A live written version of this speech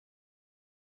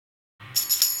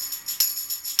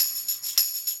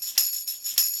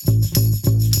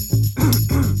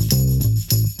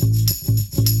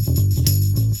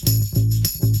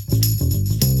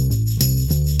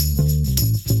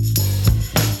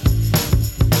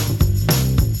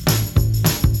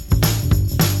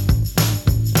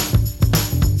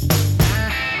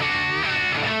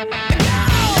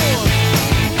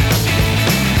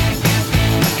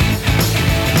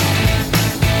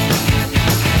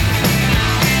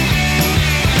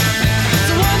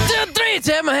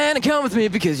with me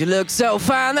because you look so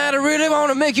fine that I really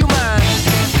wanna make you mine.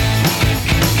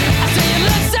 I say you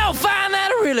look so fine that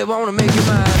I really wanna make you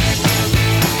mine.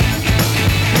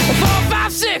 4,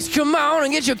 5, 6, come on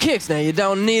and get your kicks. Now you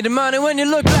don't need the money when you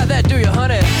look like that, do you,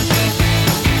 honey?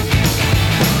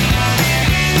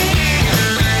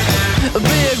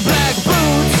 Big black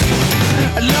boots,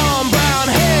 long brown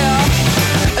hair.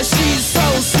 She's so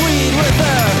sweet with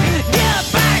her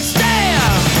get back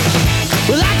stare.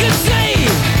 Well, I could see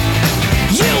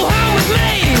you home with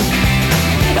me,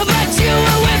 but you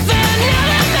were with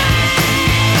another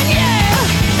man, yeah.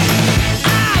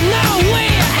 I know we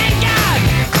ain't got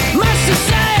much to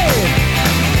say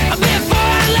before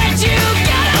I let you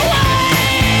get away,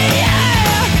 yeah.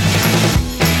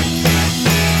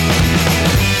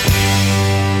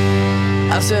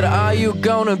 I said, are you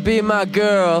gonna be my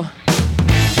girl?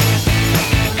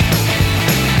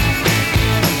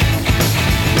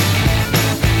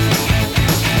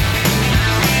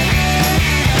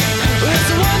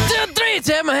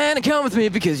 Take my hand and come with me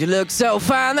because you look so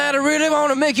fine that I really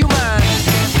wanna make you mine.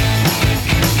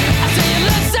 I say you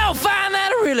look so fine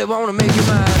that I really wanna make you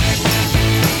mine.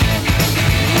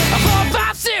 4,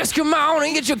 5, 6, come on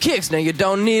and get your kicks. Now you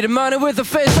don't need the money with a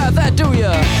face like that, do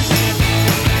ya?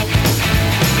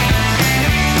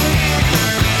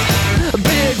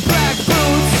 Big black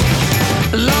boots,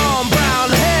 long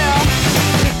brown hair.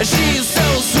 She's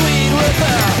so sweet with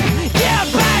her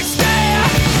get back stare.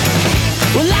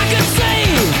 Well, I could see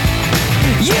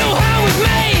you home with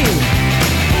me,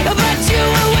 but you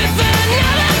were with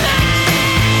another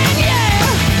man, yeah.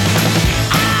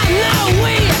 I know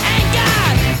we ain't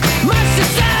got much to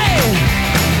say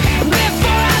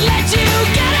before I let you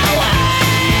get away,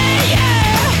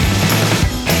 yeah.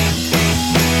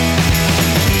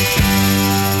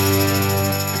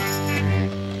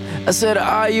 I said,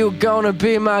 are you gonna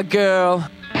be my girl?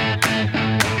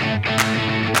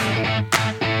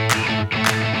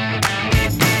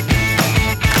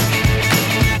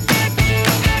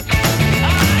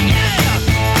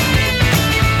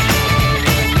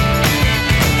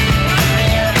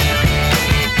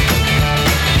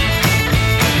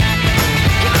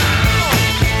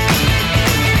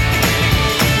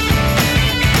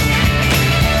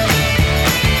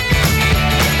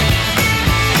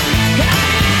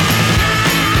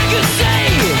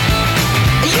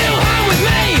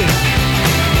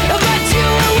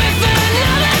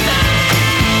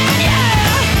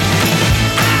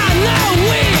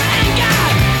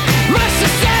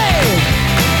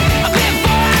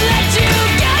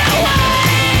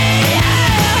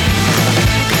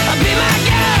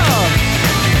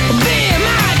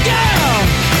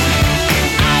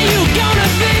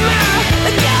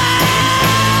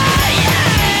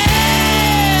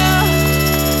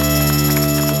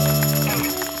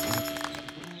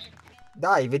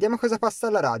 Dai, vediamo cosa passa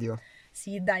alla radio.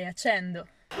 Sì, dai, accendo.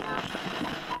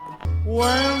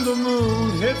 When the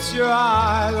moon hits your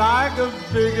eye like a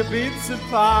big pizza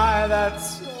pie,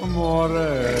 that's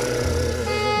amore.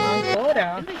 Ma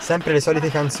ancora? Sempre le solite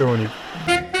canzoni.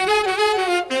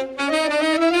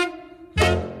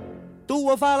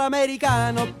 Tu fa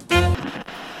l'americano.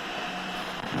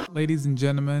 Ladies and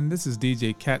gentlemen, this is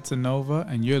DJ Catanova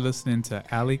and you're listening to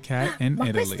Alley Cat in Ma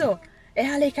Italy. questo è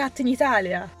Alley Cat in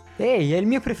Italia. Ehi, è il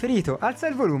mio preferito, alza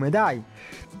il volume, dai.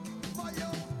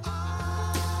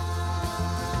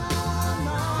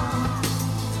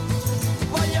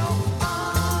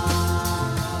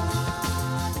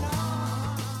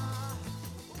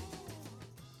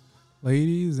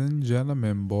 Ladies and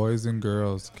gentlemen, boys and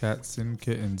girls, cats and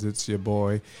kittens, it's your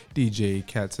boy, DJ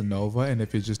Catanova. And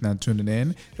if you're just now tuning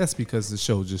in, that's because the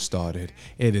show just started.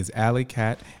 It is Alley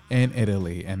Cat in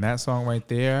Italy. And that song right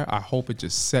there, I hope it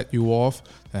just set you off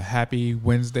a happy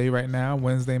Wednesday right now,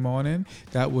 Wednesday morning.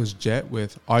 That was Jet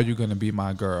with Are You Gonna Be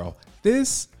My Girl?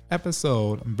 This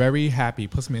episode, I'm very happy,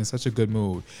 puts me in such a good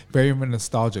mood, very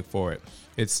nostalgic for it.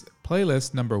 It's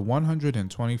playlist number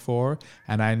 124,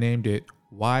 and I named it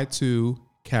Y2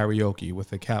 Karaoke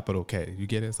with a capital K. You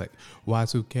get it? It's like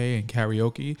Y2K and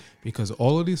karaoke because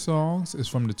all of these songs is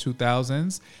from the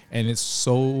 2000s and it's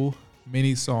so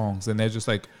many songs and they're just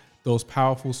like those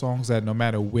powerful songs that no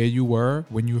matter where you were,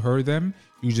 when you heard them,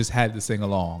 you just had to sing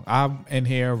along. I'm in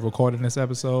here recording this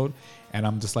episode and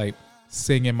I'm just like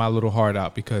singing my little heart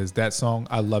out because that song,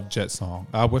 I love Jet song.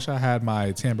 I wish I had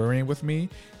my tambourine with me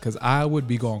because I would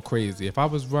be going crazy. If I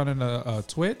was running a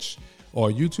Twitch or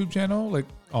YouTube channel, like,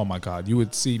 oh my God, you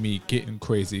would see me getting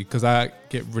crazy because I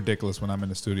get ridiculous when I'm in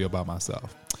the studio by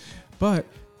myself. But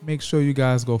make sure you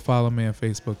guys go follow me on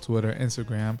Facebook, Twitter,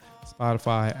 Instagram,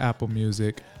 Spotify, Apple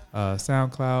Music,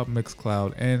 SoundCloud,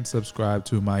 Mixcloud, and subscribe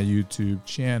to my YouTube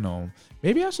channel.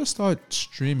 Maybe I should start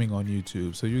streaming on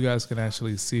YouTube so you guys can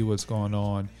actually see what's going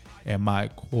on in my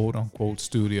quote-unquote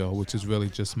studio, which is really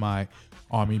just my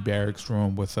Army barracks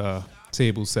room with a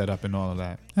table set up and all of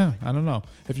that. I don't know.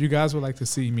 If you guys would like to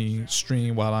see me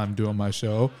stream while I'm doing my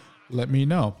show, let me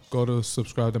know. Go to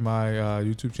subscribe to my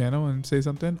YouTube channel and say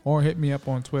something, or hit me up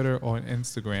on Twitter or on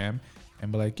Instagram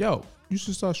and be like, yo, you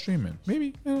should start streaming.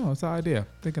 Maybe, it's an idea.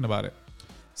 Thinking about it.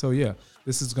 So yeah,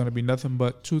 this is going to be nothing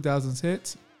but 2000s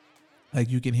hits. Like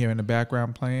you can hear in the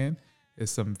background playing.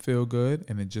 It's some feel good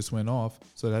and it just went off.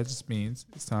 So that just means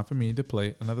it's time for me to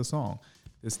play another song.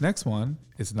 This next one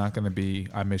is not going to be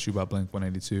I Miss You by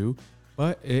Blink-182,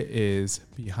 but it is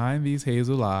Behind These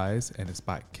Hazel Eyes, and it's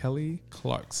by Kelly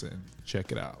Clarkson.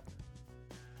 Check it out.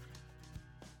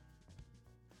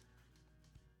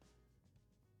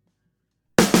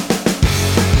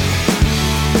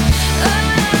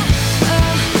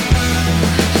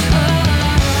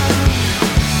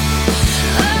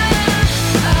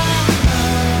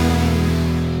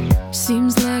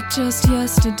 Seems like just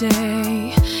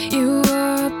yesterday you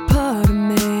were a part of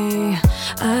me.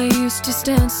 I used to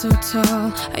stand so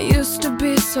tall, I used to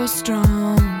be so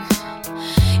strong.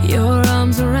 Your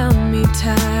arms around me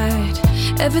tight,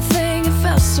 everything it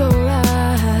felt so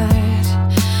right.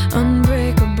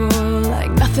 Unbreakable,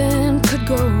 like nothing could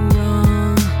go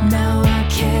wrong. Now I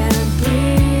can't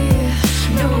breathe,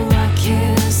 no I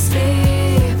can't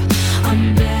sleep.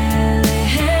 I'm barely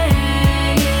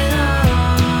hanging on.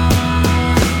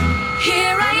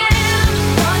 Here I am,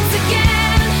 once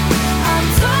again. I'm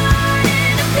torn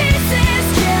into pieces,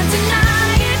 can't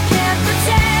deny it, can't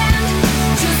pretend.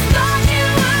 Just thought you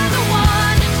were the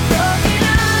one, broken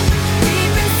up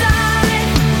deep inside.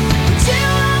 But you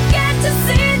won't get to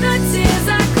see the tears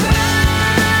I cried.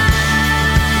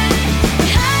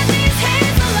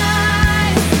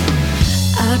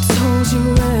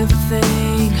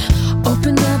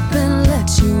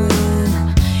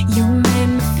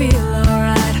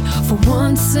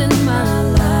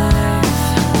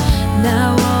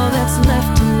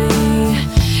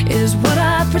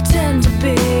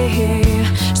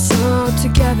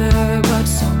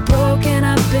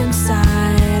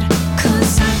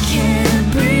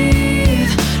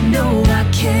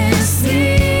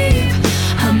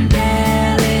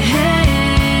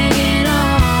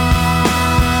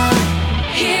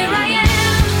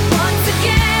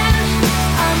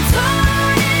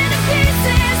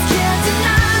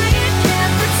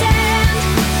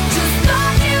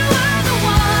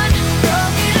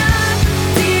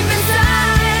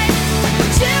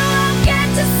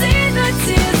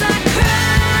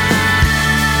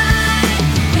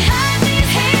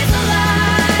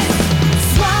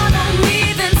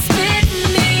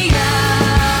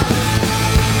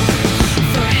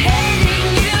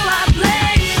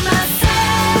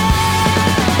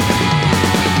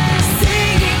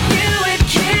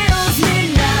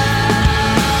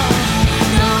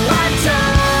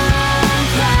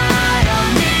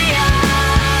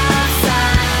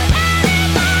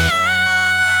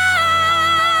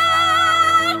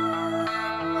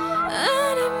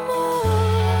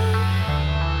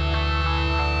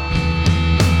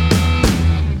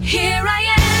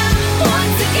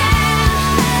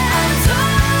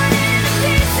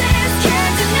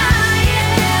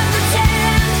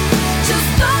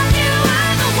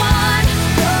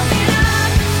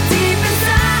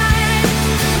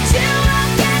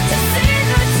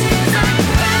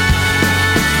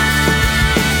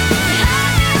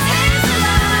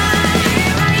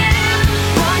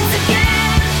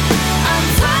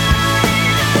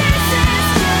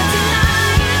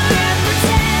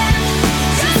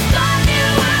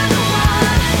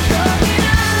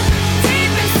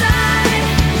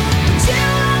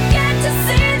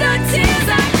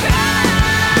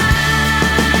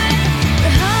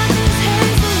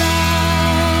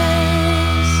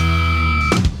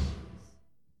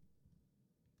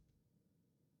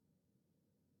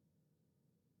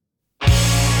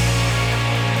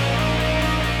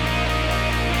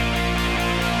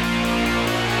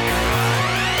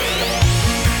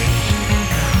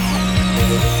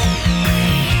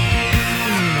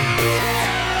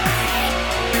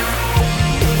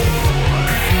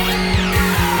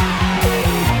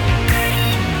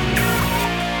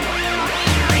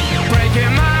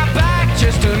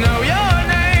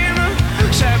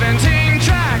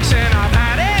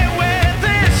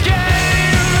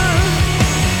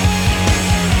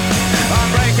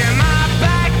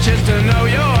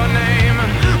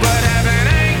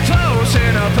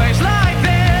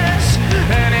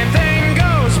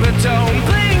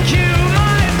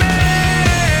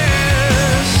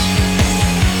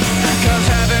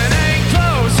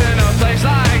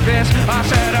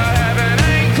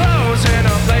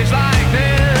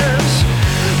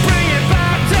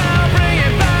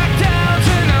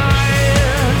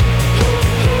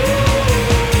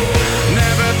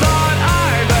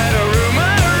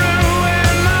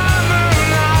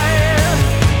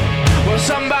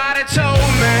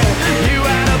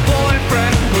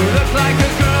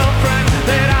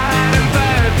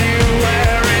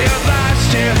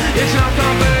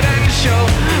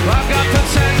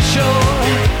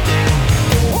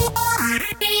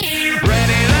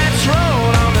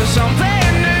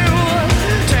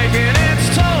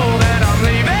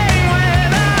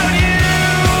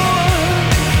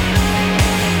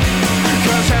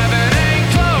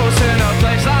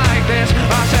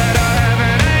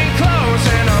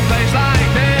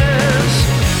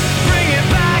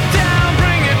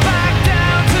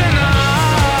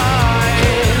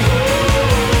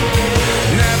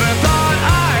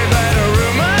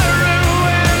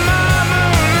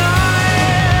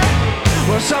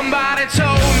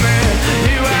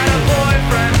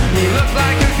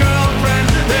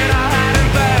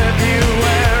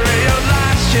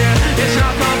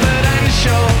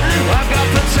 confidential. I've got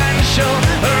potential,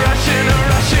 rushing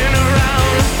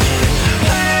around.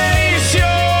 Place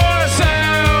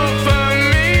yourself for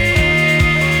me.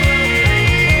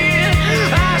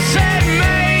 I said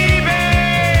maybe,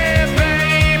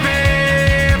 baby,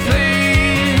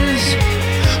 please,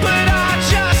 but I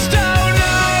just don't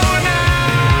know now.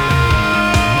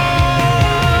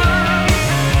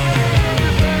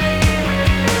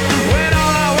 When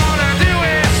all I wanna do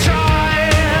is try.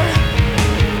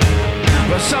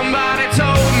 But somebody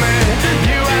told me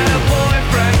you had a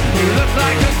boyfriend who looked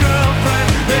like a girlfriend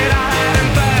that I had in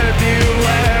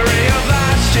February of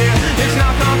last year. It's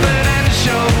not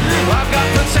confidential, I've got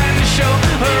potential,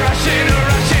 rushing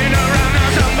around. Now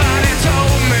somebody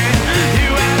told me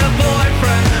you had a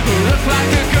boyfriend who looked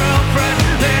like a girlfriend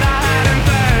that I had in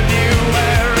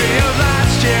February of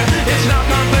last year. It's not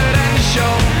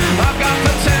confidential, I've got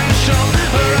potential,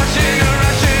 rushing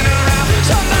around.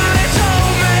 Somebody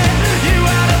told me you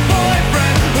had a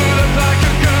boyfriend who looked like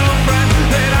a girlfriend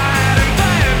that I had in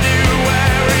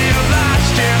February of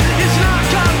last year. It's not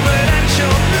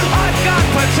confidential, I've got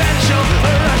potential,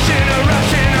 rushing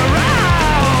around.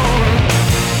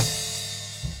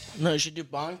 No, you should do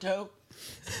bong toe.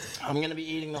 I'm gonna be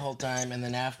eating the whole time, and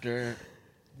then after,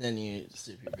 then you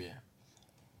sip your beer.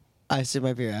 I sip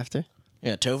my beer after.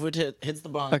 Yeah, tofu hits the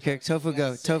bong. Okay, tofu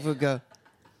go. Tofu go.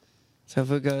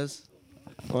 Tofu goes.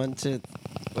 1, 2.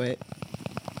 Wait,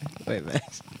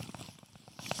 Max.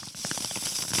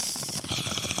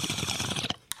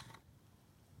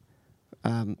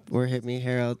 We're Hit Me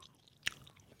Harold.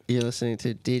 You're listening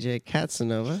to DJ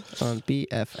Katsanova on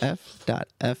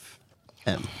BFF.FM.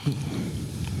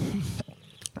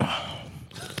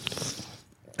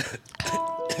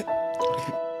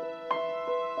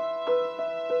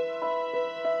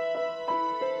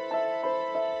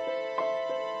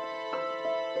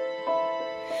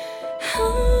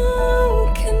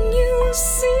 How can you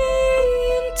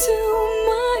see into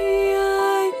my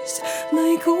eyes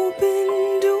like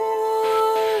open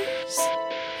doors,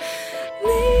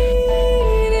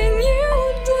 leading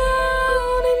you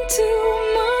down into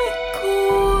my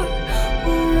core?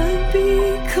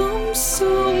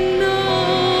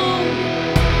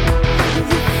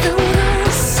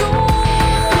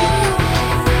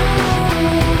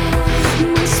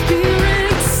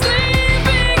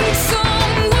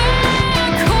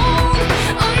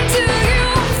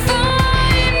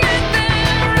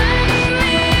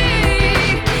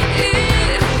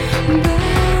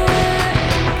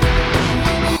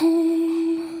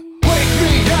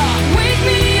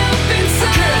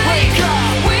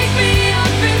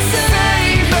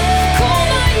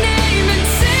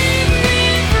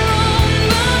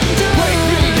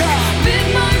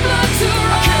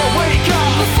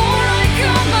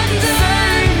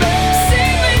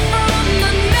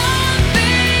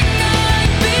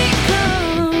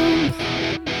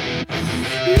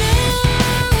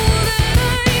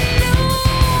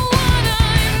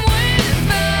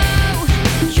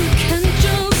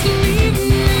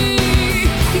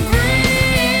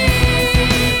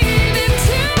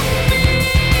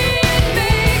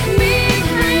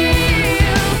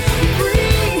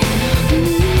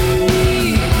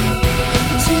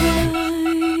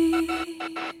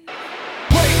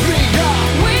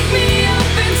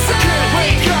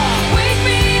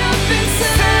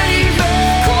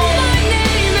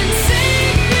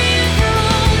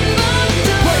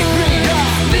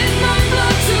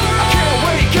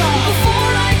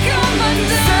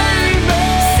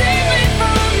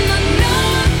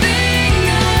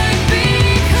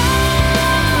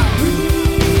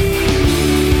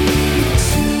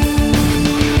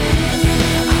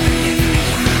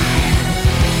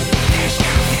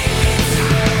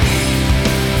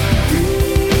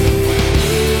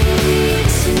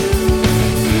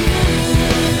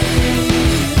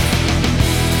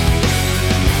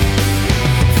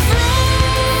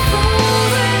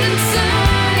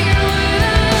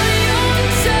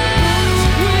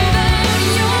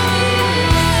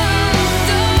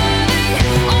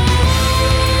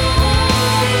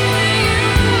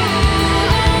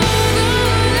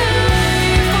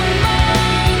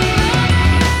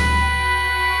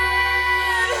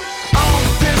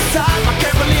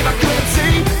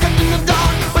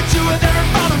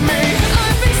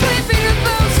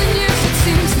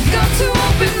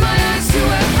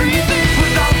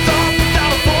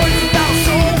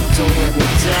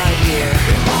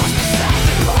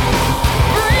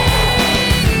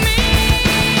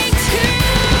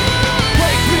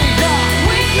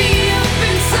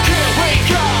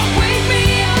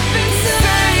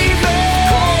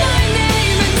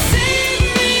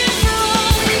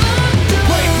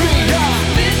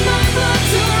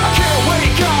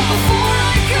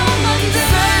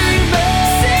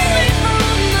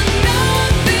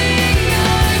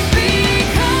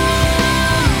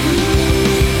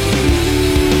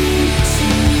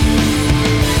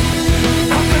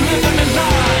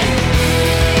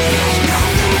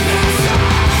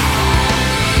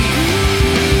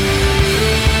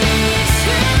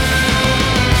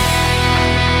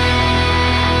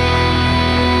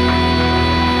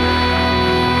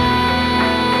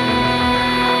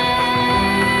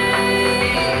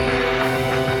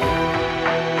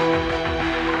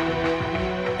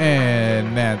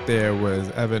 right there was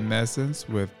Evanescence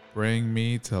with Bring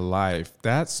Me to Life.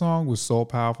 That song was so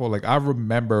powerful. Like, I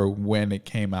remember when it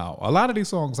came out. A lot of these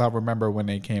songs I remember when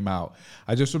they came out.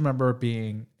 I just remember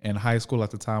being in high school at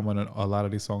the time when a lot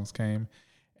of these songs came,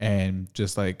 and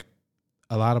just like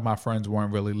a lot of my friends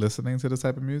weren't really listening to this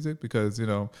type of music because, you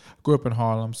know, I grew up in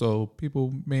Harlem, so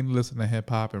people mainly listen to hip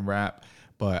hop and rap.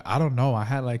 But I don't know, I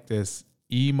had like this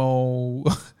emo,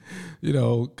 you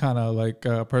know, kind of like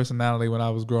personality when I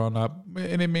was growing up,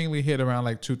 and it mainly hit around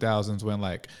like 2000s when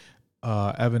like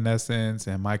Evanescence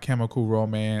and My Chemical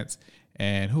Romance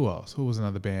and who else? Who was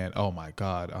another band? Oh my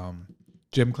God,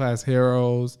 Gym Class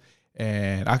Heroes,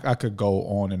 and I could go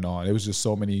on and on. It was just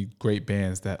so many great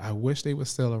bands that I wish they were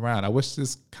still around. I wish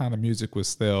this kind of music was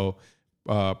still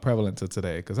prevalent to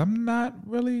today, because I'm not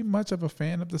really much of a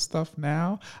fan of the stuff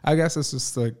now. I guess it's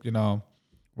just like, you know,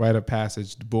 rite of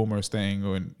passage, the boomers thing.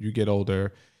 When you get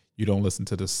older, you don't listen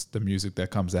to the music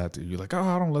that comes after you. You're like, oh,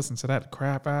 I don't listen to that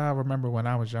crap. I remember when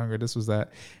I was younger, this was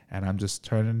that. And I'm just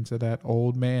turning into that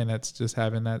old man that's just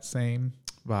having that same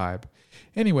vibe.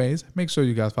 Anyways, make sure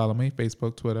you guys follow me: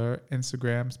 Facebook, Twitter,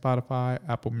 Instagram, Spotify,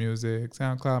 Apple Music,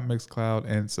 SoundCloud, Mixcloud,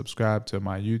 and subscribe to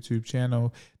my YouTube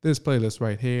channel. This playlist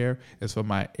right here is for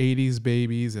my 80s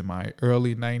babies and my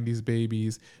early 90s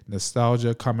babies.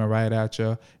 Nostalgia coming right at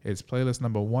you. It's playlist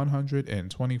number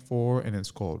 124, and it's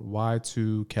called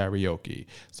Y2 Karaoke.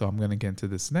 So I'm going to get into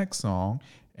this next song,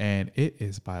 and it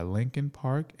is by Linkin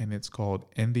Park, and it's called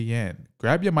In the End.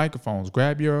 Grab your microphones,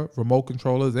 grab your remote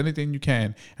controllers, anything you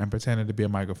can, and pretend it to be a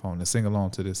microphone and sing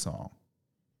along to this song.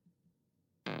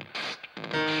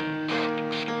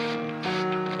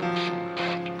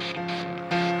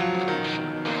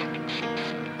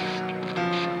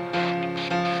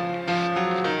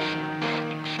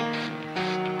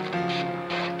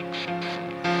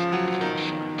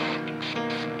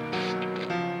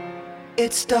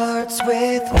 It starts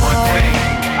with one thing,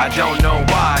 I don't know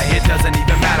why. It doesn't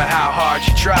even matter how hard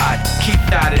you try. Keep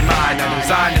that in mind. I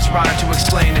designed this rhyme to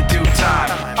explain in due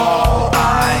time. All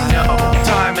I know,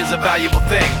 time is a valuable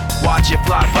thing. Watch it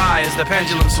fly by as the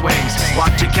pendulum swings.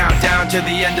 Watch it count down to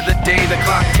the end of the day. The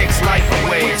clock takes life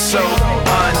away. It's so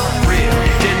unreal.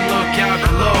 Didn't look out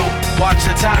below. Watch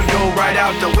the time go right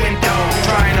out the window.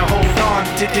 Trying to hold on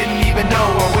to didn't even know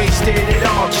I wasted it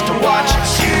all just to watch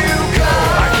you go.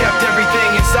 I kept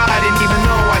everything inside, and even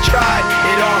though I tried,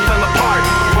 it all fell apart.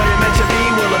 What it meant to be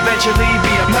will eventually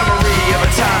be a memory of a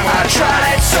time when I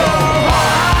tried so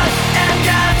hard and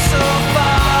got so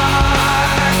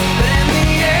far, but in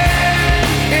the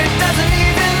end, it doesn't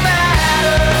even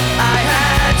matter. I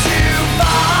had to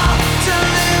fall to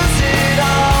lose it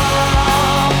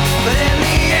all, but in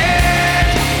the end,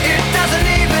 it doesn't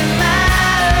even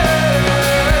matter.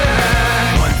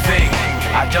 One thing,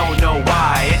 I don't know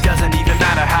why. It doesn't even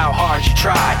matter how hard you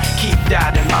try. Keep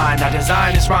that in mind. I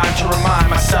designed this rhyme to remind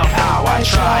myself how I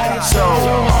tried so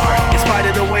hard. In spite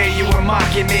of the way you were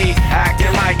mocking me,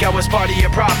 acting like I was part of your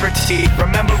property,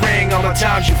 remembering all the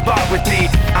times you fought with me,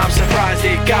 I'm surprised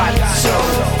it got so.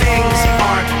 Things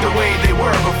aren't the way they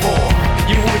were before.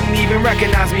 You wouldn't even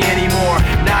recognize me anymore.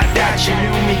 Not that you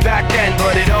knew me back then,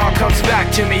 but it all comes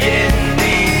back to me in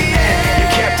the end. You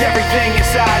kept everything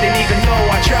inside, and even though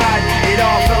I tried, it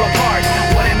all fell apart.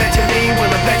 What it meant to me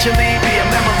will eventually be a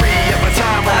memory of a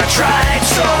time when I tried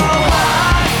so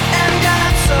hard and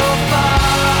got so far,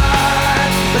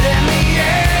 but in the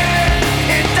end,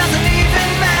 it doesn't even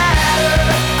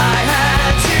matter. I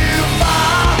had to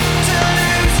fall to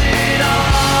lose it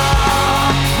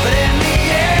all, but in the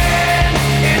end,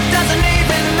 it doesn't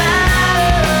even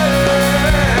matter.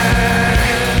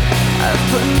 I've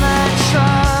put my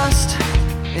trust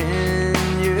in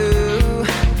you,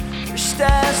 pushed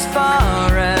as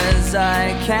far as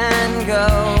I can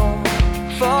go.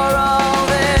 For all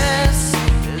this,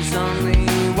 there's only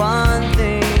one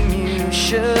thing you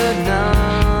should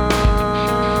know.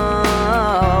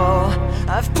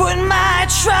 I've put my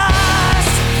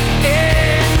trust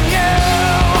in you,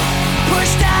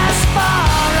 pushed as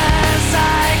far as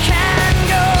I can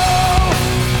go.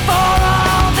 For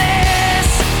all this,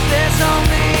 there's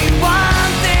only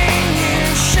one thing you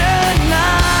should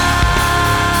know.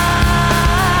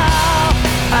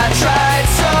 I tried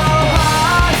so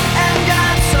hard and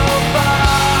got so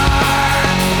far,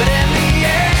 but in the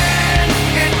end,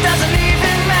 it doesn't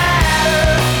even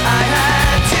matter. I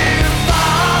had to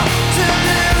fall to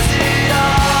lose it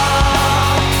all,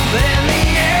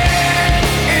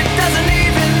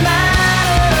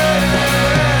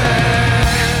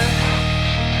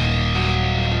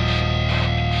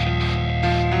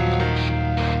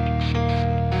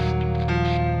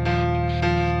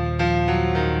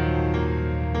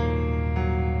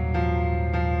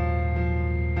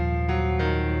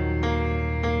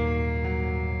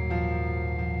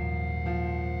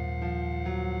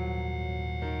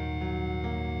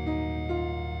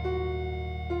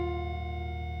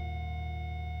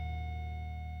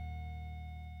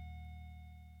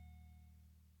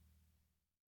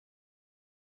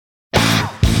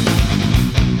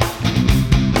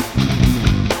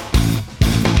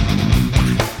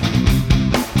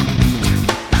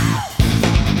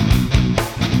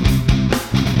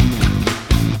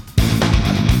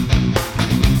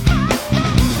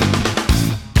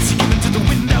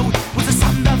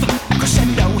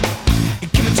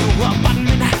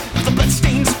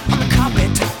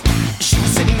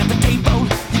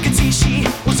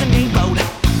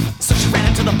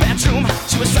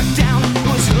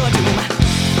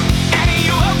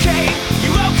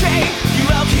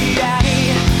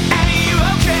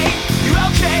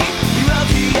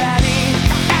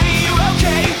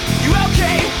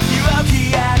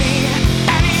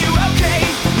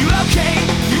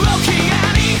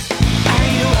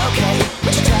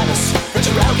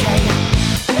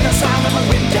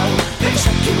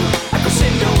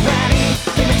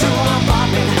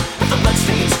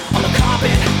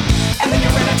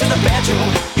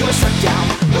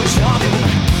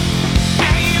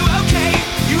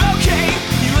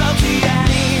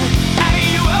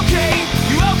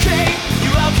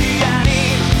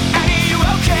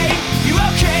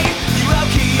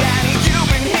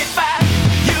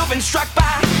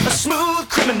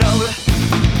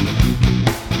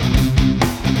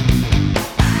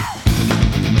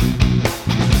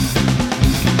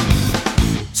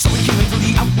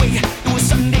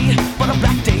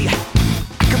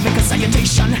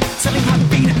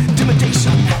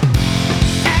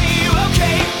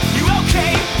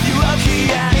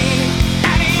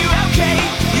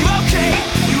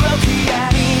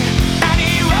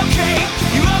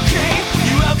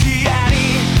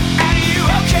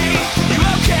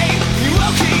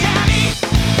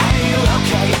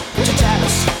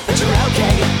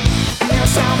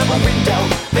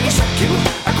 window, then he struck you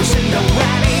a crescendo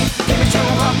and he came into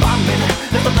a apartment,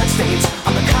 left the bloodstains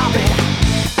on the carpet,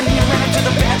 and then you ran into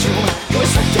the bedroom. You were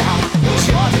struck down, it was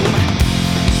your doom.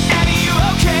 Annie, you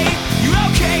okay? You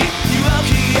okay? You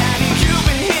okay, Annie? You've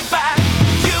been hit by,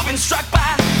 you've been struck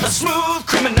by a smooth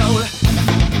criminal.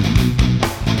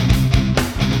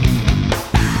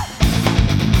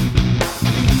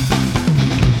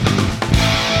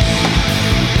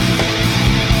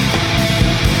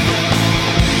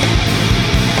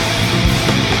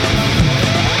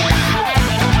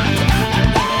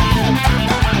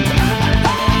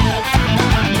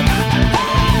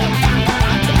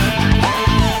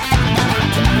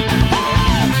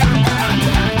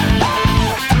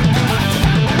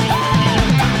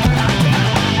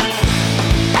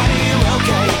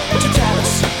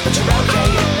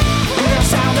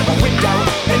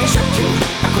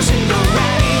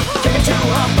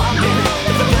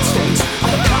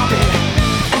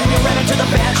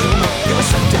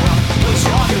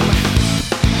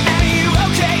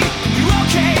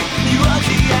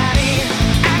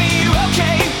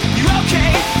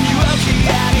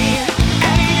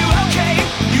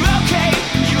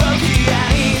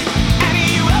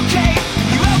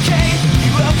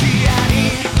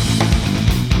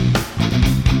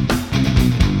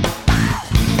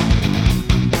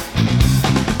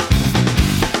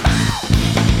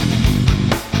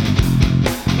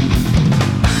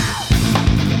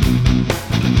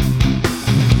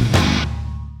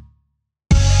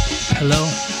 Hello?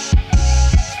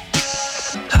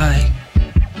 Hi,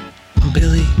 I'm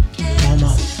Billy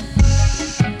Duomo.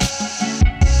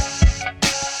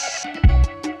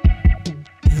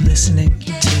 You're listening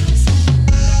to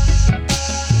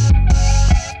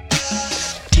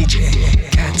DJ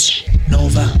Cats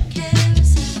Nova.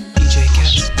 DJ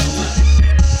Cats Nova.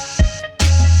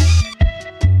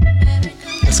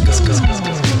 Let's go.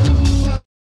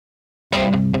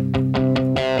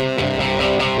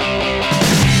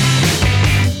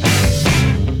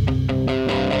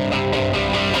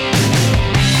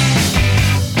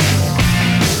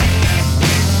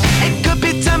 It could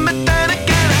be 10, but then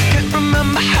again I can't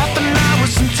remember half an hour.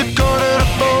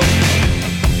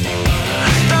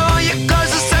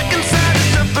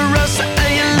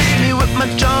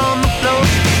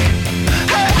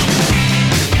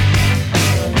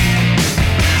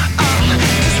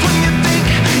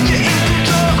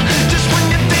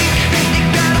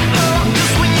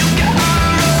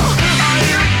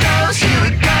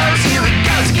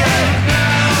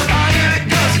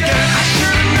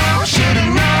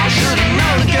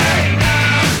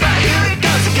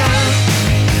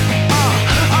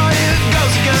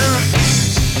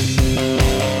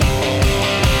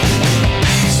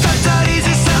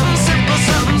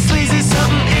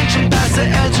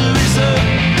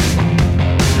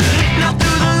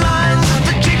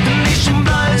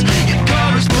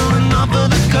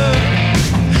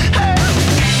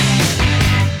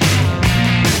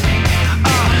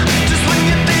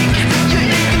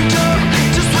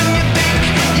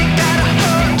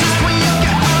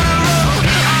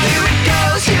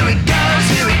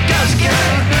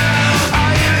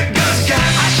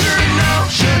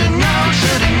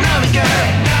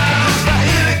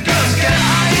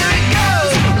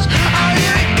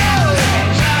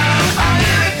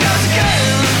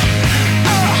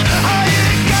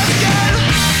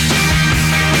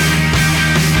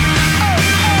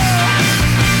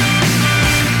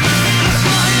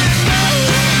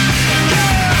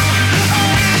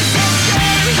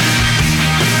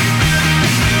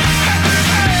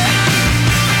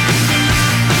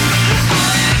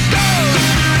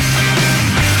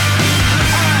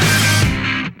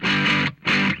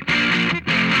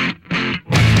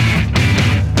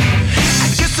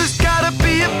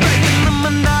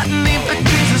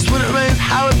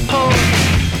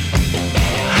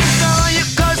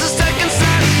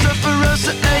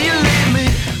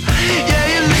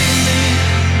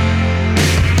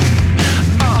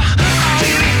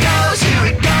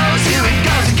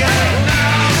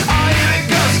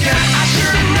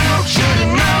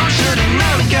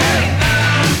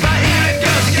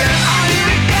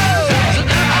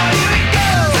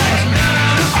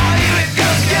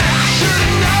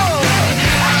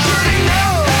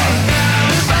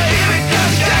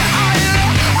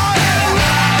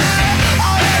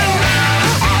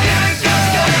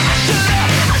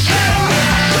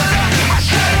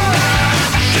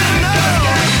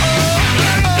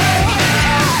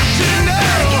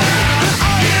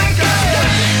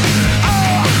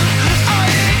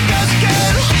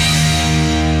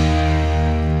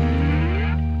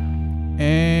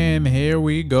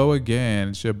 go again.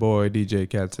 It's your boy DJ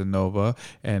Casanova,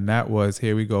 and that was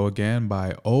Here We Go Again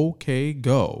by OK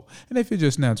Go. And if you're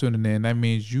just now tuning in, that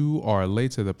means you are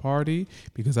late to the party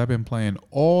because I've been playing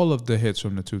all of the hits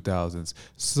from the 2000s.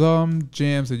 Some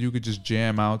jams that you could just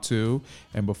jam out to.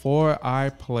 And before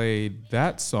I played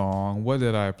that song, what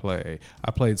did I play?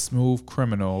 I played Smooth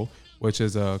Criminal, which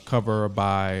is a cover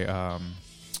by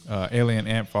Alien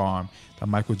Ant Farm, the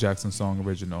Michael Jackson song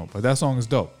original. But that song is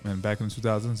dope. And back in the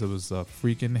 2000s, it was a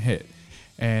freaking hit.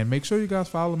 And make sure you guys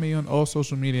follow me on all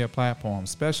social media platforms,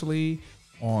 especially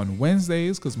on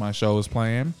Wednesdays because my show is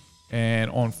playing, and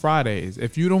on Fridays.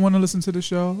 If you don't want to listen to the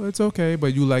show, it's okay,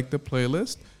 but you like the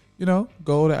playlist,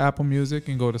 go to Apple Music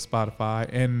and go to Spotify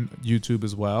and YouTube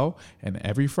as well. And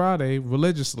every Friday,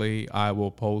 religiously, I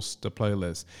will post the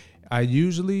playlist. I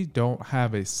usually don't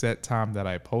have a set time that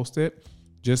I post it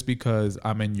just because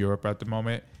I'm in Europe at the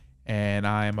moment and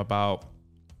I am about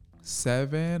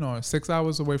 7 or 6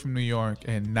 hours away from New York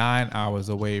and 9 hours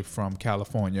away from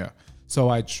California. So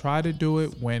I try to do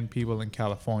it when people in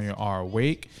California are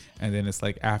awake, and then it's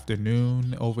like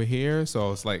afternoon over here.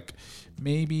 So it's like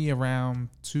maybe around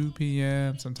 2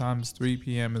 p.m., sometimes 3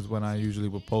 p.m. is when I usually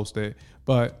will post it.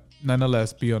 But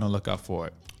nonetheless, be on the lookout for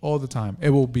it all the time. It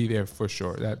will be there for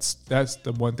sure. That's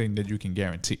the one thing that you can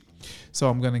guarantee. So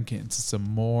I'm going to get into some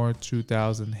more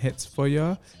 2000 hits for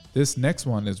you. This next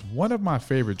one is one of my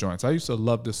favorite joints. I used to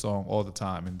love this song all the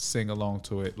time and sing along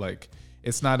to it. Like,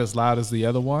 it's not as loud as the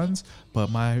other ones,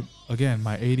 but my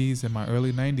 80s and my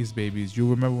early 90s babies, you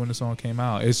remember when the song came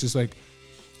out. It's just like,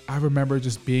 I remember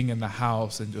just being in the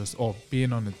house and or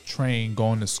being on the train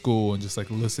going to school and just like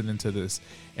listening to this.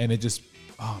 And it just,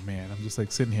 oh man, I'm just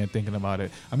like sitting here thinking about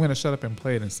it. I'm going to shut up and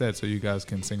play it instead so you guys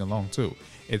can sing along too.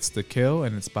 It's The Kill,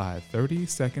 and it's by 30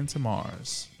 Seconds to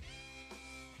Mars.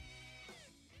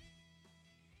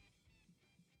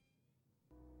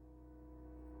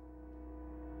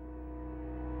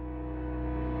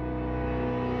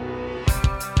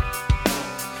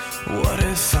 What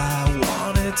if I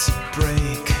wanted to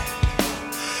break,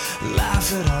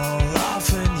 laugh it all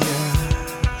off in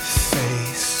your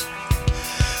face?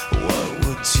 What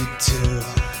would you do?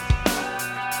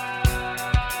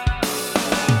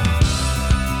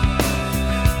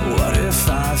 What if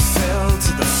I fell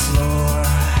to the floor,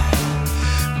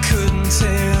 couldn't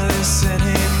take this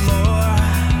anymore?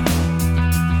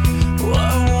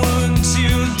 What would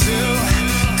you do?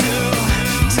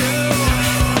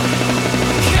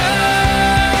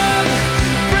 Come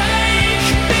break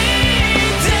me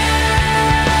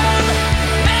down.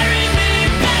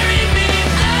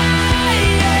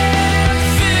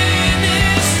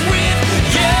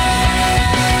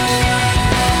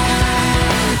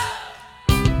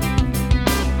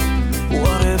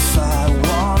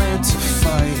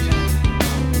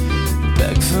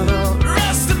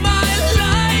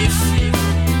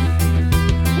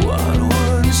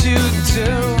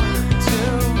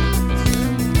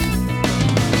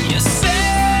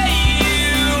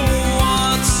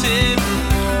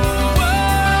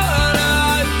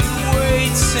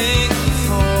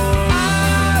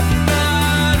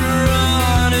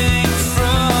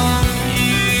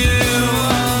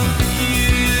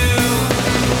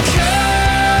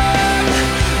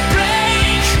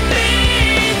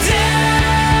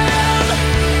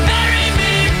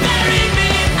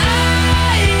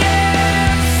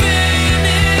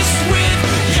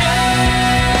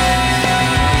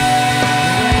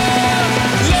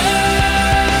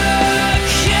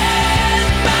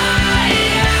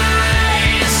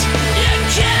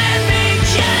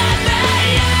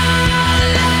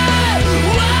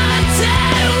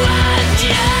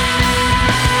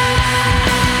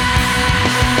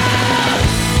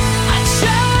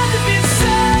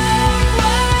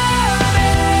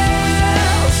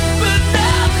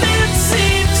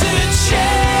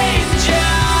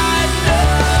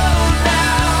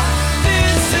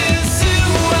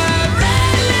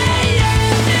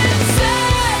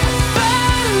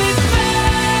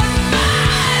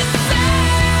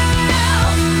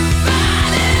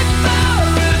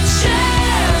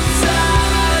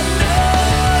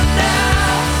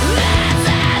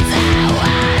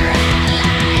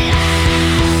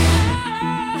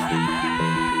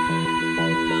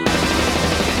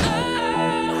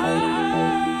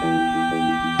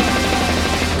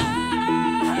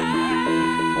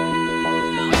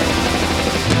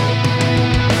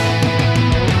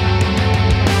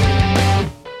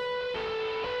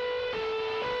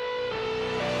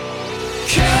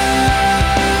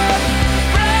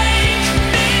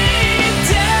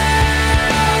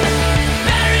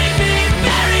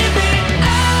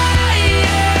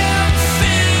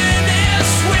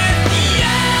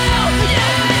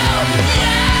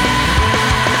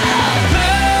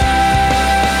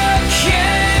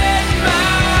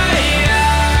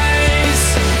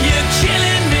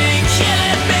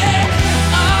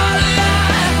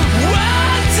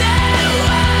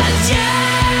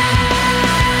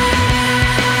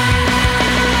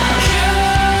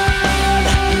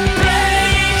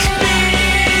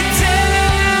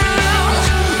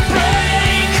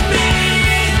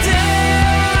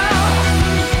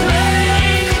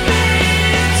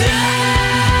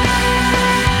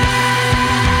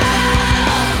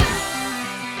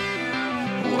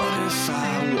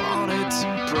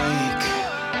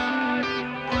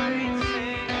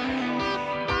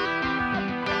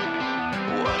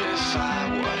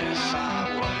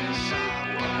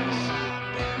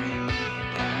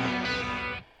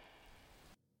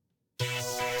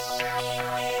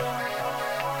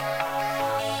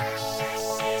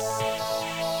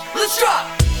 let's drop.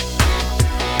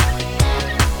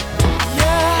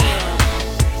 Yeah.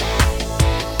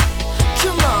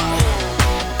 Come on.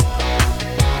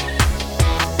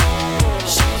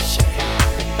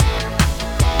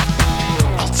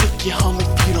 I'll take you home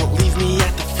if you don't leave me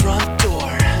at the front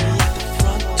door.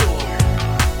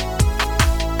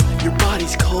 Your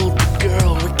body's cold, but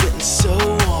girl, we're getting so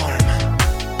warm.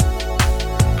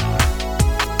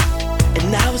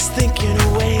 And I was thinking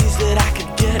of ways that I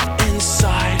could get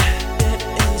inside.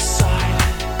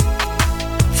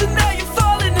 So now you're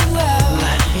falling in love.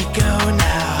 Let me go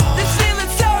now. This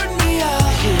feeling's tearing me up.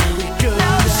 Here we go.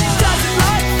 Now if she does it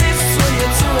like this, will you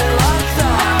do it like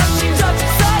that? Now if she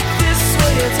touches like this,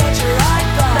 will you touch her right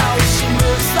back? Now if she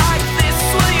moves like this,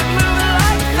 will you move it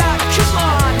like that? Come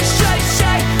on, shake,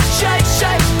 shake, shake,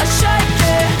 shake, I shake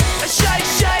it. I shake,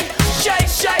 shake, shake,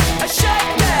 shake, I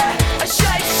shake it. I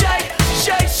shake, shake,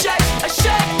 shake, shake, I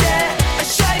shake it. I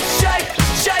shake, shake,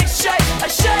 shake, shake, I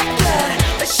shake it.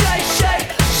 I shake, shake,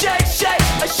 shake, shake,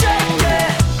 I shake it.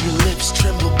 Your lips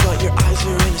tremble, but your eyes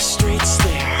are in a straight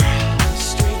stare.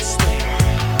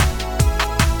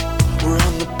 We're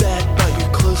on the bed, but your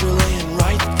clothes are laying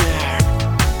right there.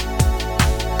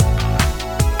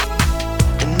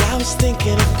 And I was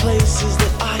thinking of places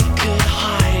that I could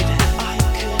hide.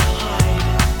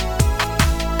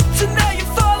 So now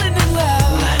you're falling in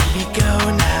love. Let me go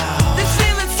now. This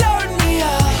feeling's tearing me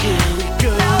up. Here we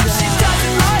go. Now if she does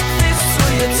it like this,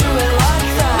 will you do it like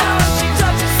that? Now if she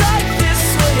touches like this,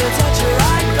 will you touch her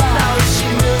right back? Now if she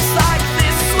moves like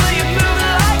this, will you move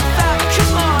it like that?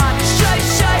 Come on, shake,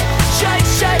 shake, shake,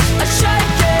 shake, I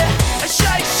shake it. I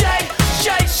shake, shake,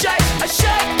 shake, shake, I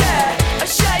shake it. I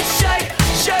shake, shake,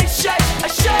 shake, shake, I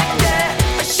shake it.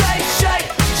 I shake, shake,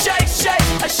 shake, shake,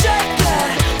 I shake it.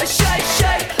 I shake,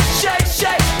 shake, shake,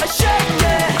 shake, I shake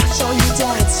it. I saw you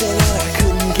dancing and I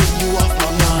couldn't get you off my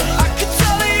mind. I could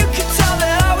tell that you could tell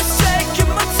that I was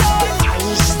taking my time. I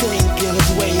was thinking of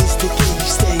ways to get you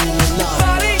staying the night.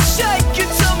 Body shake, you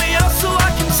tell me how so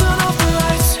I can turn off the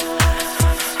lights.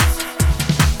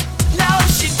 Now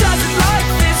if she does it like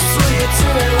this, will you do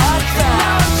it like that?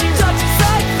 Now if she touches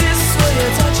like this, will you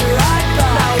touch her right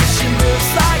back? Now if she moves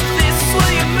like this,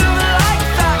 will you move it like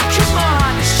that? Come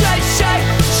on, shake, shake,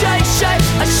 shake, shake,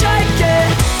 I shake it.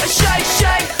 I shake,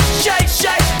 shake, shake,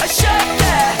 shake, I shake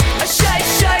it. I shake,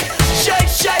 shake, shake,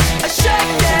 shake, I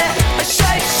shake it. I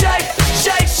shake, shake,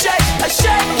 shake, shake, I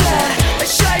shake it. I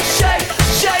shake, shake,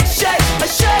 shake, shake, I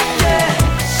shake it.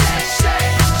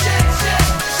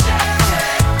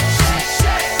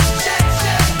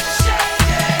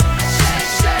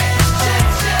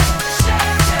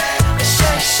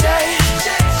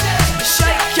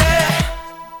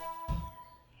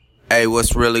 Hey,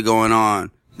 what's really going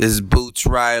on? This is Boots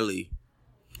Riley.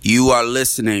 You are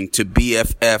listening to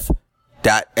BFF.FM.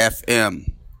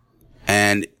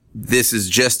 And this is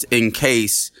just in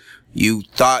case you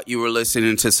thought you were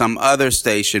listening to some other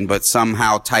station, but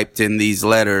somehow typed in these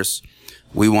letters.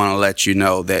 We want to let you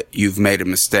know that you've made a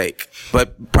mistake,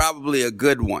 but probably a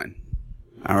good one.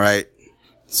 All right.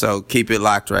 So keep it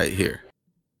locked right here.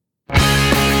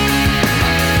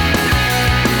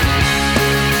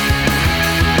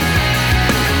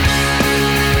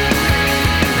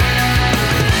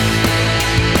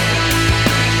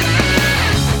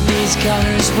 These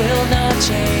colors will not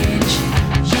change.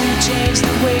 You change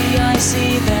the way I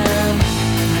see them.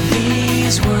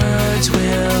 These words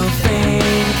will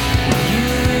fade when you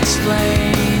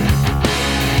explain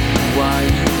why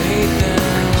you hate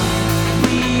them.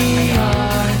 We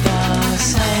are the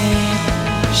same.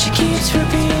 She keeps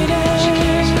repeating all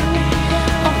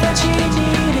that she needed.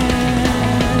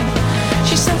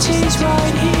 She said she's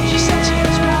right here.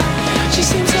 She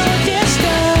seems so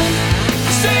distant.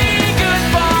 Say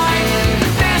goodbye.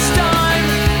 This time,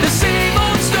 the same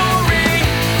old story.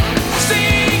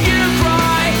 Seeing you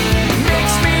cry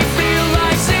makes me feel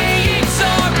like saying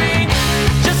sorry.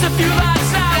 Just a few lines,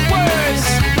 not words.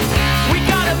 We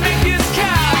gotta make this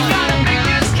count. We gotta make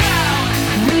this count.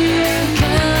 We're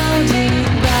counting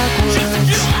backwards. Just a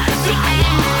few lines, not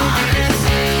words.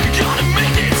 We gotta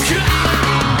make this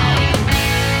count.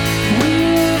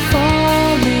 We're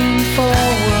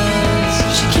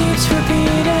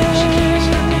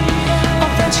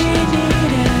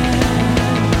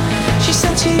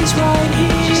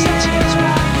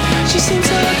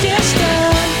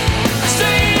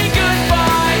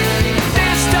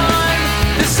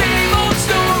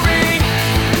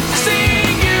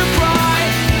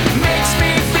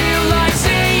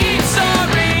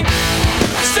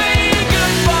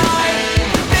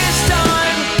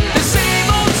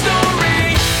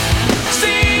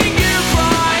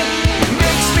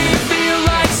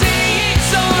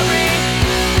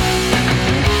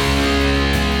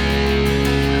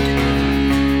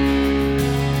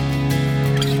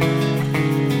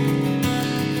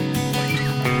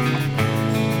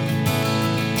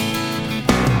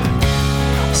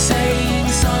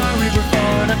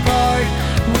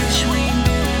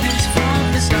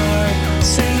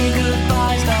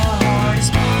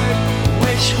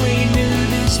wish we knew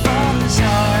this from the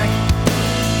start.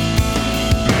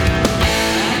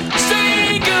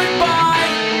 Say goodbye,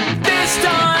 this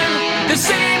time, the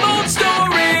same old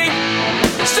story.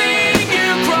 Seeing you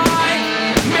cry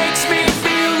makes me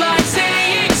feel like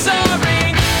saying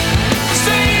sorry.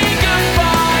 Say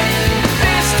goodbye,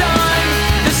 this time,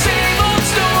 the same old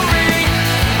story.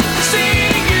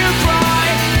 Seeing you cry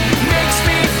makes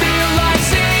me feel like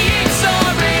saying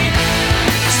sorry.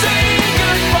 Say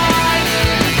goodbye,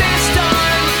 this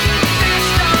time,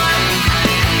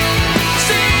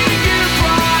 seeing you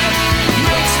cry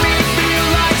makes me feel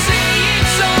like saying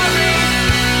sorry.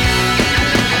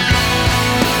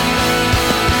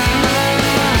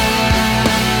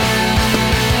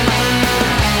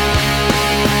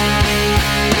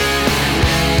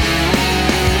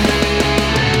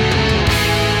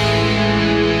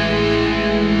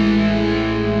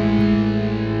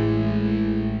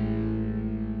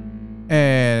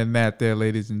 And that there,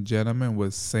 ladies and gentlemen,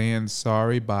 was Saying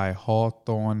Sorry by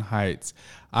Hawthorne Heights.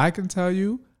 I can tell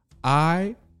you,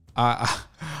 I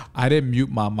didn't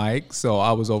mute my mic, so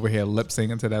I was over here lip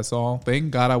singing to that song.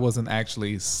 Thank God I wasn't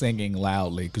actually singing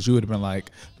loudly, because you would have been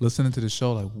like listening to the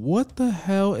show like, what the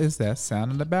hell is that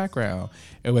sound in the background?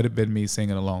 It would have been me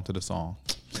singing along to the song.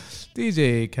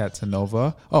 DJ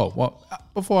Catanova. Oh, well,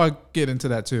 before I get into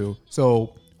that too.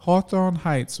 So Hawthorne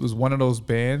Heights was one of those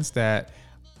bands that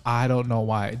I don't know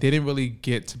why. They didn't really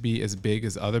get to be as big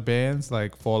as other bands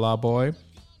like Fall Out Boy,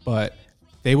 but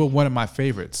they were one of my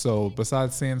favorites. So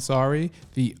besides Saying Sorry,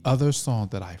 the other song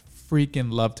that I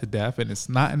freaking love to death, and it's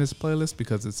not in this playlist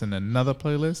because it's in another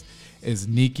playlist, is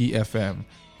Niki FM.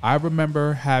 I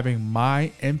remember having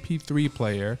my MP3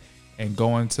 player and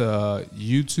going to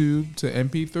YouTube to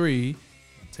MP3,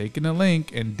 taking a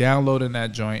link and downloading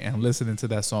that joint and listening to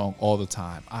that song all the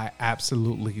time. I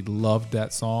absolutely loved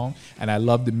that song, and I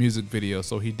loved the music video.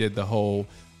 So he did the whole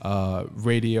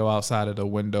radio outside of the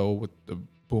window with the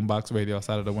boombox radio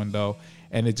outside of the window,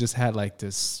 and it just had like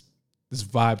this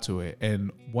vibe to it.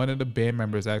 And one of the band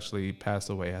members actually passed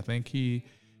away. I think he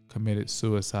committed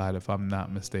suicide, if I'm not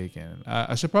mistaken.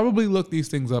 I should probably look these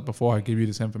things up before I give you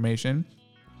this information,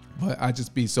 but I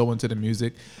just be so into the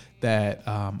music that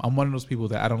I'm one of those people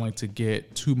that I don't like to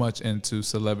get too much into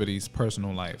celebrities'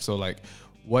 personal life. So like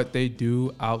what they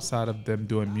do outside of them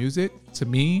doing music, to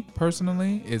me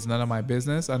personally, is none of my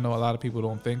business. I know a lot of people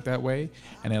don't think that way,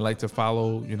 and they like to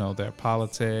follow, you know, their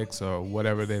politics or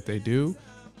whatever that they do.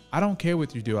 I don't care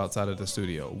what you do outside of the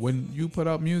studio. When you put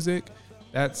out music,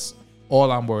 that's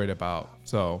all I'm worried about.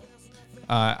 So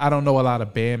I don't know a lot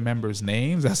of band members'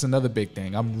 names. That's another big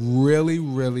thing. I'm really,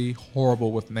 really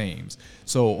horrible with names.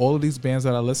 So all of these bands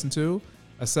that I listen to,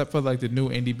 except for like the new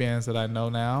indie bands that I know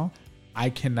now, I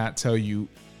cannot tell you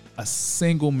a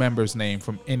single member's name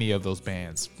from any of those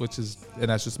bands, and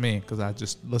that's just me, because I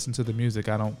just listen to the music.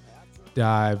 I don't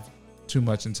dive too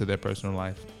much into their personal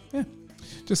life. Yeah,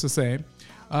 just the same.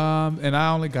 And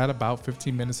I only got about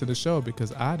 15 minutes of the show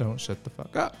because I don't shut the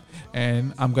fuck up.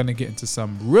 And I'm going to get into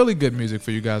some really good music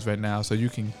for you guys right now, so you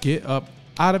can get up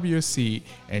out of your seat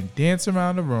and dance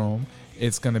around the room.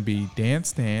 It's going to be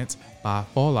Dance Dance by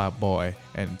Fall Out Boy,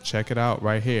 and check it out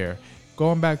right here.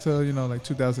 Going back to, you know, like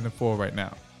 2004 right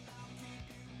now.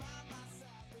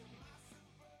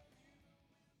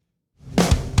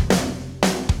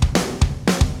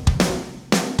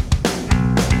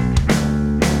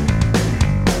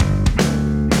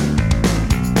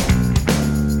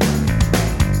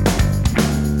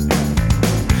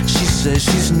 Says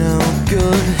she's no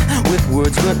good with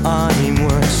words, but I'm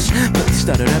worse. But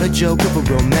started out a joke of a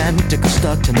romantic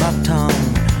stuck to my tongue.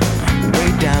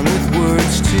 Way down with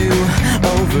words too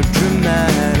over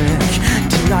dramatic.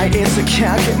 Tonight it's a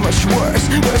can't get much worse.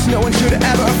 Worse, no one should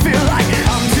ever feel like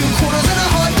I'm 2 quarters and a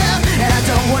heart down, and I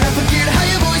don't wanna forget how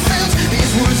your voice sounds.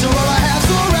 These words are all I have,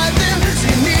 so write them. So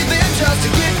you need them just to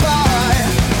get by.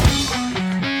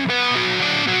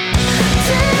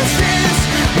 Dance, dance,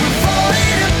 we're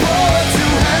falling apart to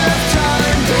have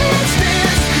time. Dance,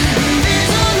 dance,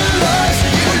 these are the lives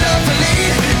you love to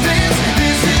lead. Dance,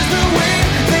 this is the way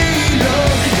they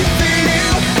love. If they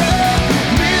knew how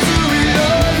misery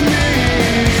loved me.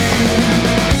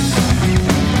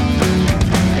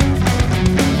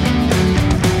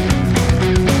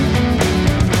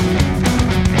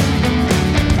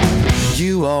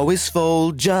 You always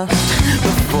fold just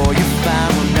before you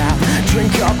found out.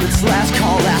 Drink up, it's last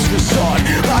call, last resort,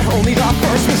 but only the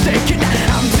first mistake. And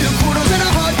I'm 2 quarters and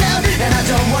a heart down, and I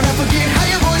don't wanna forget how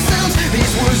your voice sounds.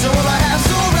 These words are all I have,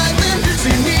 so write them. So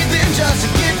you need them just to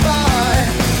get by.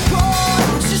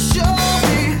 Won't you show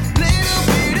me little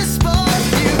bit of spark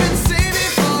you've been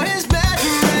saving for his bad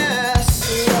dress?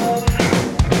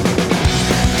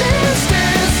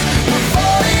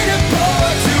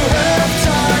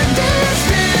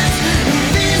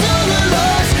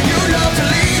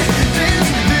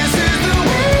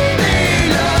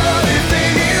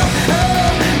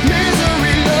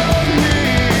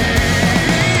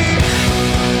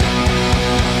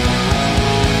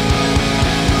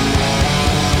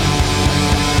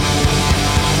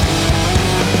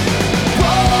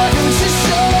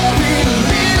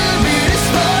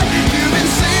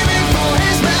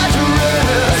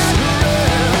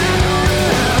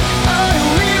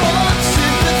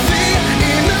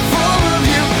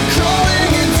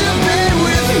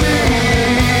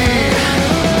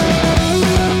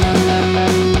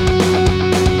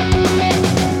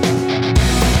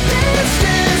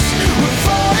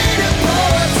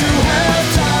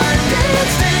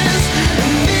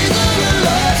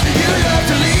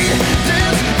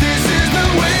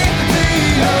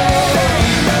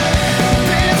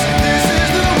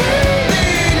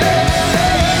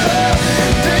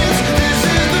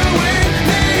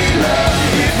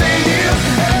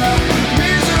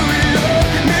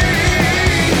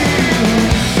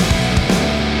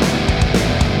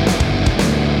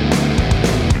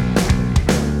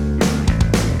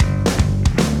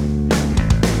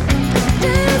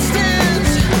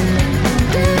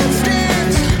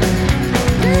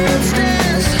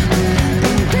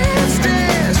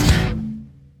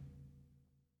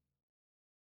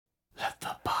 Let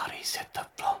the bodies hit the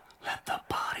floor. Let the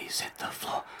bodies hit the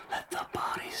floor. Let the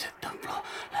bodies hit the floor.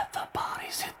 Let the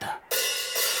bodies hit the floor.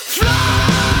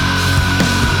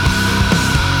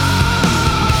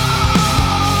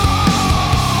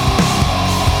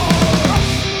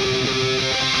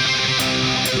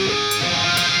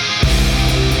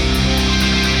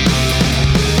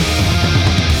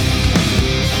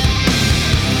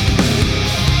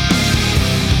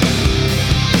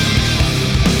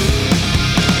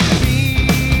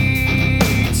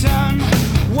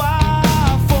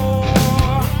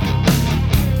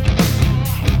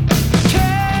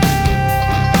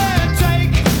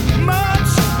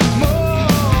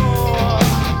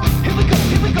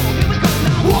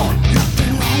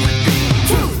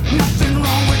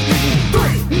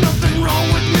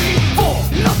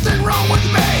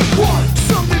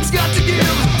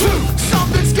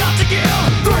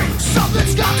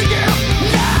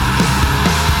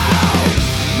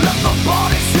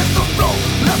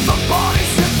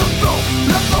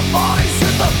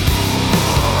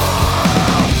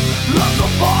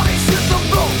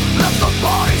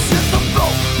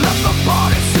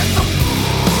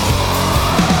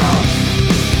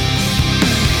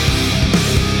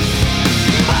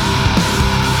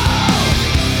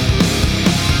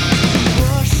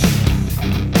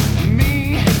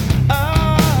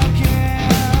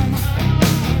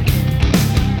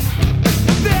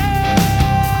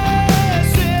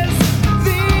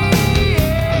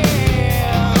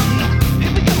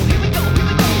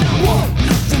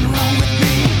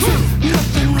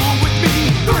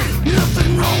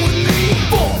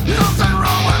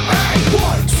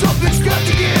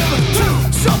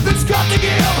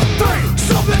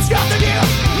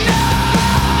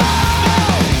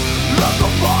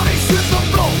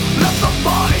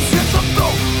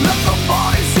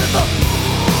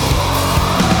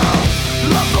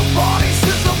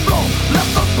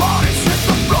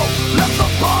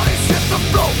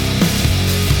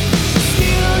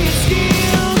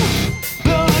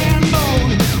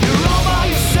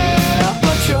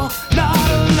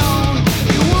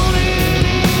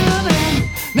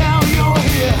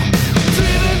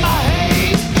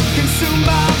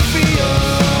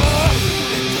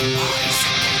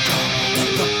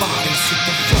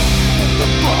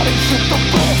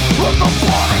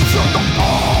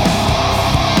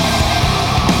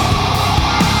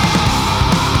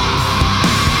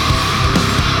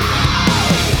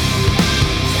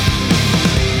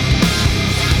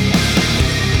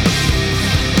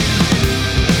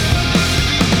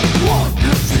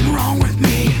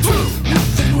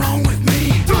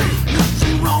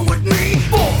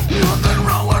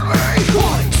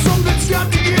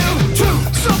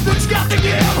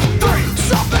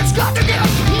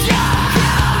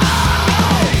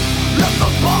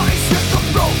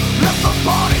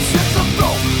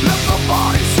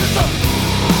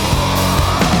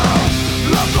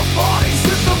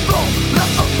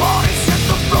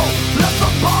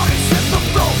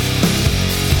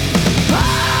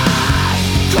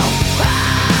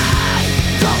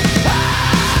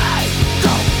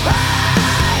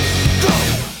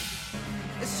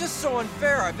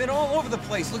 I've been all over the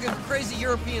place looking for crazy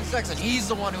European sex, and he's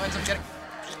the one who ends up getting...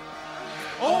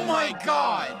 Oh my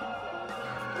God!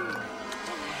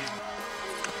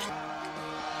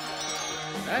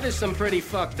 That is some pretty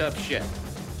fucked up shit.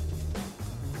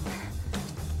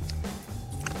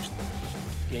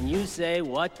 Can you say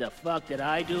what the fuck did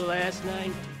I do last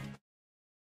night?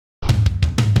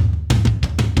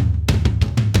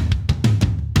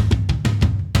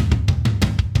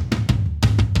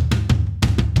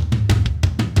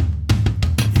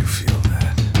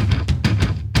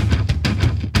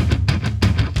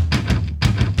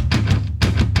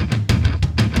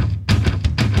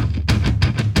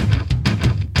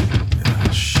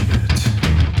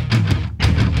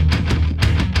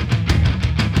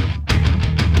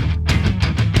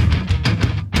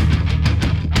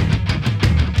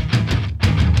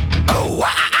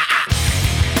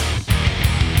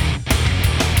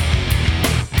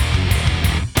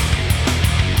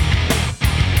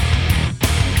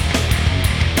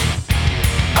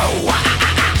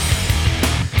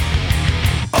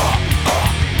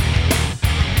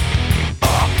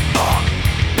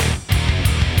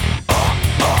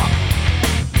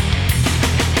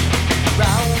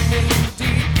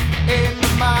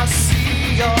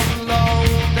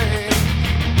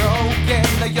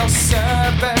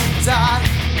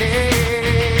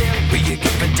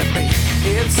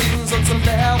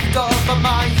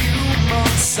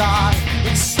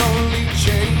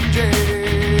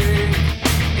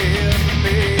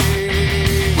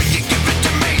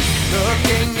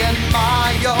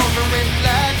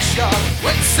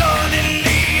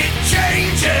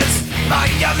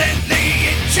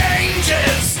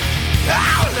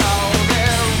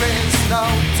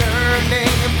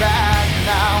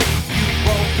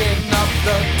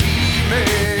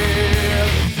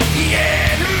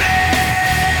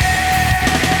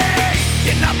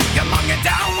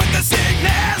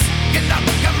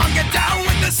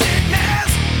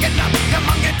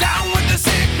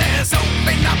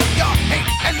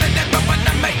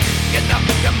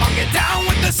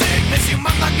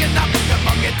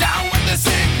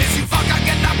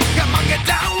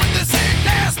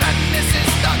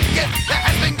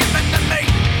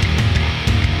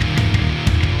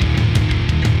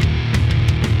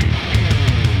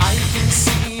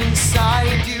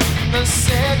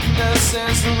 sickness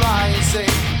is rising.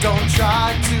 Don't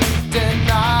try to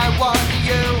deny what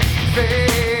you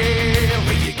feel.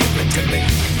 Will you give it to me?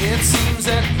 It seems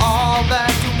that all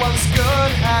that was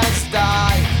good has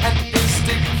died and is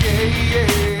decaying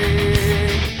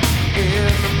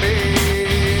in me.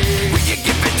 Will you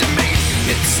give it to me?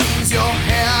 It seems you're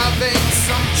having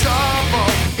some trouble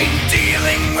in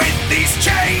dealing with these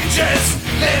changes,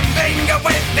 living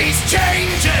with these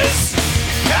changes.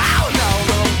 Now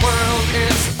the world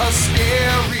is a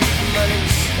scary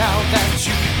place. Now that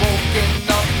you've woken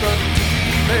up the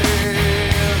demon,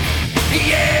 the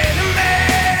enemy.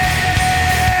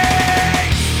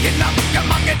 Get up,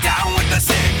 come on, get down with the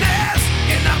sickness.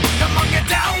 Get up, come on, get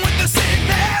down with the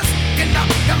sickness. Get up,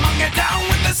 come on, get down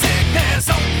with the sickness.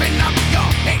 Open up your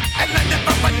hate and let it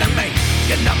open to me.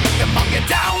 Get up, come on, get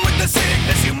down with the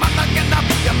sickness. You mother, get up,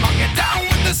 come on, get down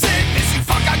with the sickness. You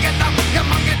fucker, get up,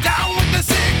 come on, get down with the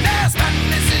sickness. And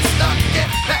this is the gift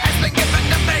that has been given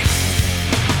to me.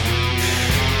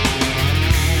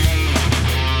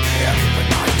 Yeah, when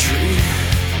I dream.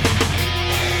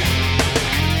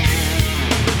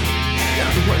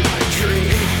 Yeah, when I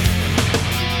dream.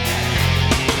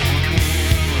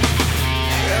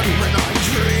 Yeah, when I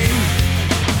dream.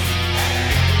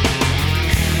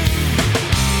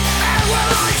 And when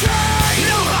I dream.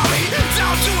 No, mommy,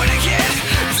 don't do it again.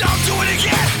 Don't do it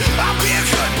again. I'll be a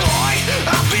good boy.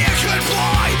 I'll be a good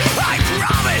boy. I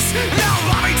promise. No,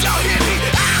 mommy, don't hit me.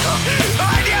 Ow.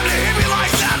 I am to hit me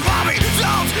like that, mommy.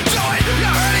 Don't do it.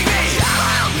 You're hurting me.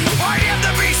 Ow. I am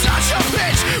to be such a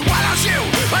bitch. Why don't you?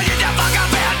 Why you just fuck up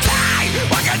and die?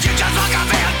 Why can't you just fuck up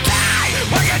and die?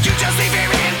 Why can't you just leave me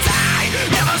and die?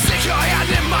 Never stick your hand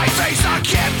in my face. I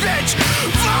can't, bitch.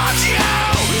 Fuck you.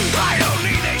 I don't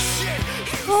need this shit.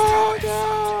 Oh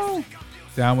no!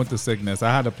 Down with the Sickness. I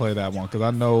had to play that one because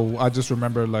I just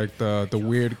remember like the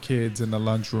weird kids in the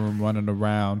lunchroom running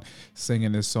around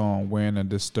singing this song wearing a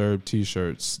Disturbed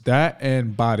t-shirts. That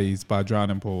and Bodies by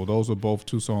Drowning Pool. Those were both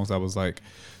two songs that was like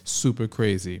super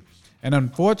crazy. And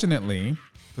unfortunately,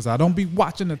 because I don't be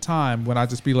watching the time when I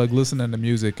just be like listening to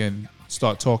music and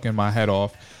start talking my head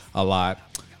off a lot.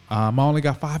 I only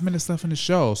got 5 minutes left in the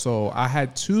show, so I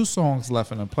had 2 songs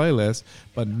left in the playlist,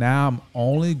 but now I'm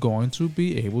only going to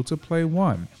be able to play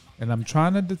one. And I'm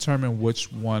trying to determine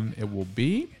which one it will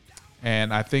be.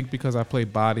 And I think because I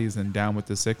played Bodies and Down with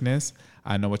the Sickness,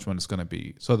 I know which one it's going to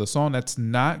be. So the song that's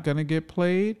not going to get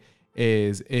played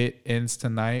is It Ends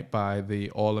Tonight by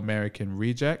the All American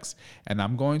Rejects. And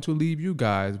I'm going to leave you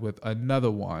guys with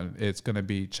another one. It's going to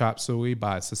be Chop Suey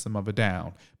by System of a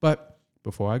Down. But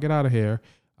before I get out of here,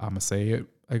 I'm going to say it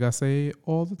like I say it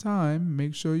all the time.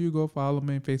 Make sure you go follow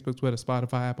me on Facebook, Twitter,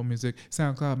 Spotify, Apple Music,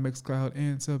 SoundCloud, Mixcloud,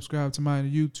 and subscribe to my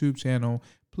YouTube channel.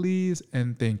 Please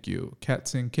and thank you.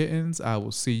 Cats and kittens, I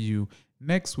will see you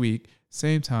next week.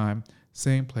 Same time,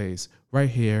 same place, right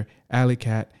here, Alley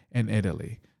Cat in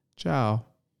Italy. Ciao.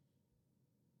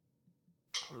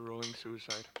 Rolling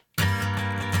Suicide.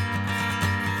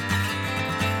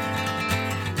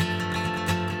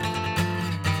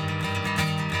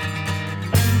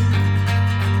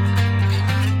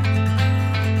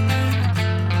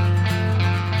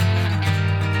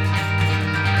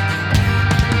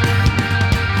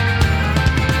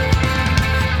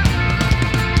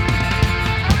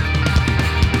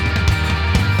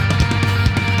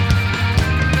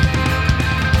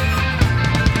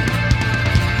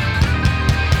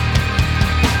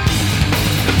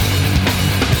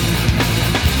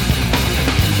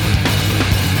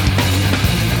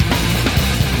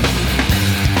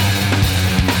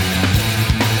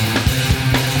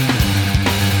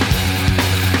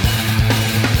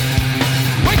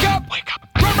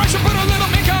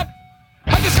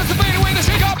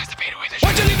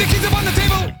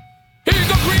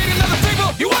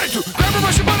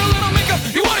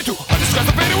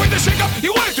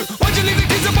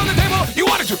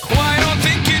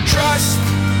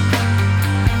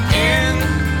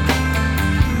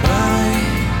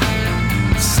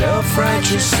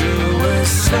 Self-righteous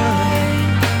suicide.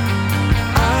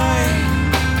 I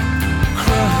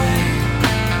cry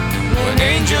when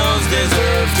angels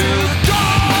deserve to die.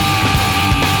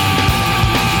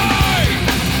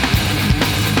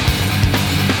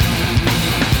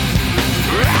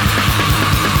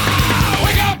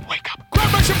 Wake up, grab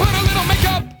brush and put a little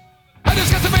makeup. I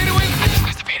discussed the fade away.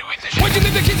 Why'd you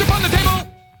leave the keys upon the table?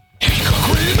 Here you go,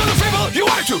 create another fable. You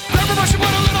wanted to grab a brush and put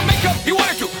a little makeup. You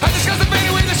wanted to. I discussed the fade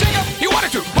away. You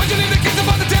wanted to. Why'd you leave the keys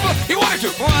upon the table? You wanted to.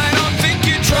 Well, I don't think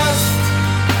you trust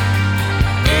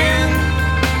in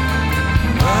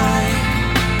my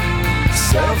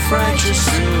self-righteous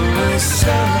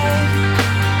suicide.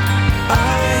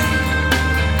 I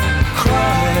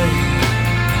cry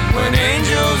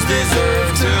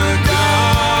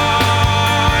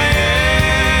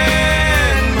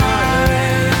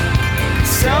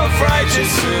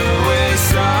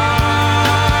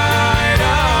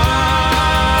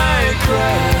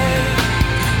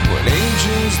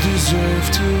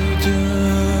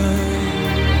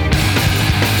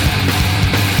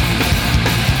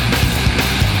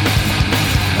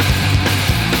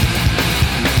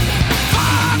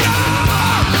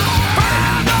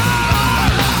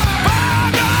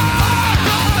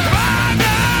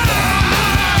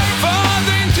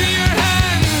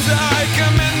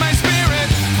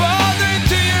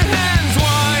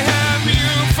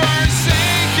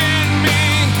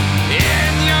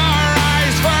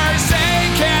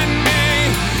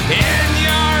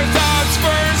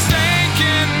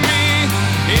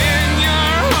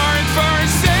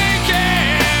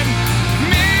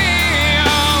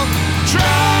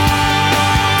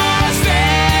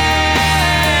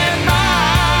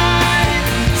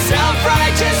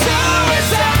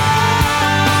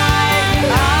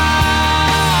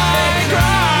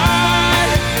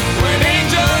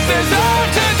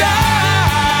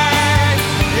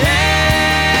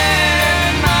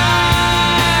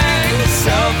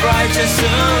attention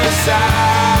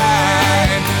suicide.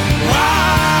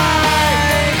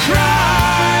 Why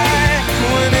cry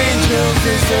when angels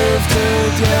deserve to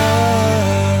die?